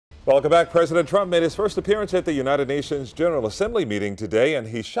Welcome back. President Trump made his first appearance at the United Nations General Assembly meeting today, and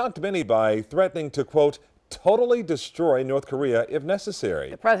he shocked many by threatening to, quote, totally destroy North Korea if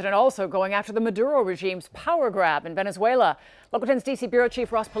necessary. The president also going after the Maduro regime's power grab in Venezuela. Local 10's D.C. Bureau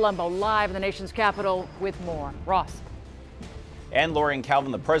Chief Ross Palumbo live in the nation's capital with more. Ross. And Lori and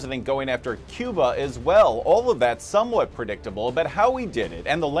Calvin, the president going after Cuba as well. All of that somewhat predictable, but how he did it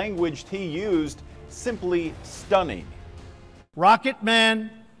and the language he used, simply stunning. Rocket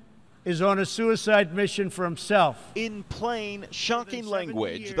Man is on a suicide mission for himself. In plain, shocking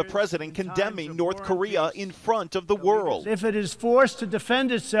language, the president condemning North Korea in front of the world. If it is forced to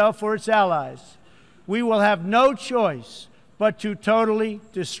defend itself or its allies, we will have no choice but to totally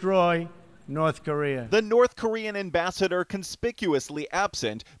destroy North Korea. The North Korean ambassador conspicuously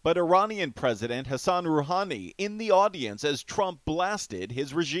absent, but Iranian President Hassan Rouhani in the audience as Trump blasted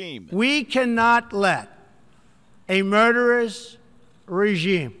his regime. We cannot let a murderous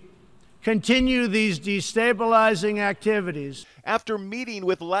regime continue these destabilizing activities. After meeting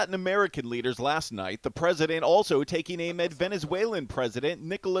with Latin American leaders last night, the president also taking aim at Venezuelan President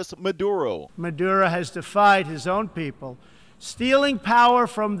Nicolas Maduro. Maduro has defied his own people, stealing power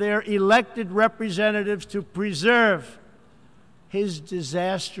from their elected representatives to preserve his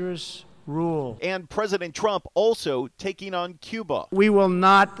disastrous rule. And President Trump also taking on Cuba. We will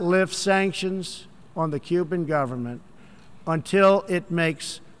not lift sanctions on the Cuban government until it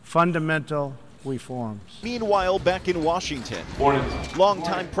makes fundamental reforms. Meanwhile, back in Washington,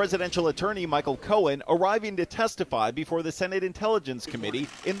 longtime presidential attorney Michael Cohen arriving to testify before the Senate Intelligence Committee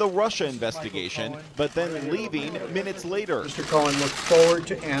in the Russia investigation, but then leaving minutes later. Mr. Cohen looks forward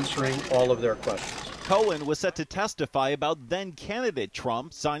to answering all of their questions. Cohen was set to testify about then-candidate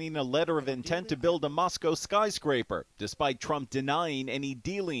Trump signing a letter of intent to build a Moscow skyscraper, despite Trump denying any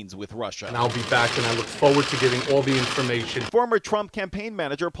dealings with Russia. And I'll be back, and I look forward to giving all the information. Former Trump campaign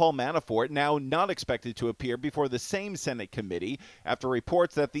manager Paul Manafort now not expected to appear before the same Senate committee after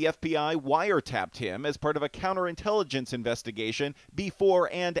reports that the FBI wiretapped him as part of a counterintelligence investigation before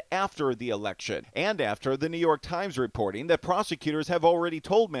and after the election, and after the New York Times reporting that prosecutors have already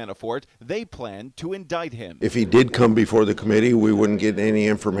told Manafort they plan to indict him. If he did come before the committee, we wouldn't get any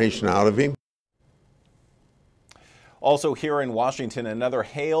information out of him. Also here in Washington, another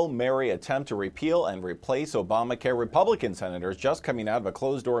Hail Mary attempt to repeal and replace Obamacare. Republican senators just coming out of a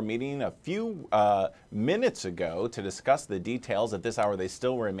closed-door meeting a few minutes ago to discuss the details. At this hour, they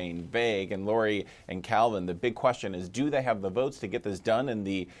still remain vague. And Lori and Calvin, the big question is, do they have the votes to get this done in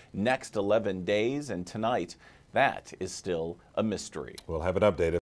the next 11 days? And tonight, that is still a mystery. We'll have an update.